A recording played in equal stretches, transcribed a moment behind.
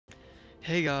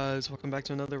Hey guys, welcome back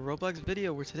to another Roblox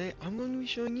video where today I'm going to be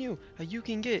showing you how you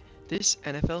can get this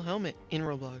NFL helmet in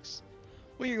Roblox.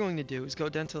 What you're going to do is go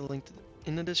down to the link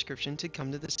in the description to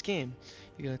come to this game.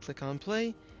 You're going to click on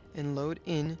play and load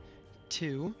in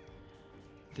to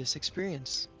this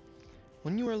experience.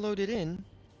 When you are loaded in,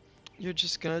 you're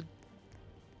just going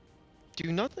to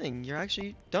do nothing. You're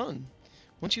actually done.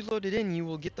 Once you load it in, you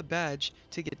will get the badge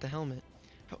to get the helmet.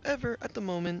 However, at the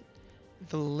moment,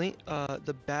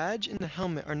 the badge and the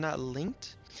helmet are not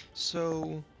linked,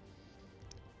 so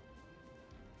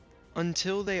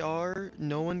until they are,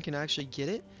 no one can actually get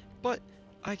it, but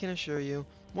I can assure you,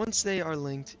 once they are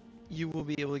linked, you will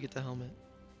be able to get the helmet.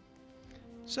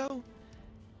 So,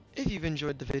 if you've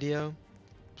enjoyed the video,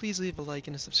 please leave a like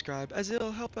and a subscribe as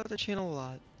it'll help out the channel a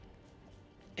lot.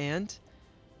 And,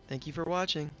 thank you for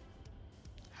watching.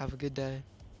 Have a good day.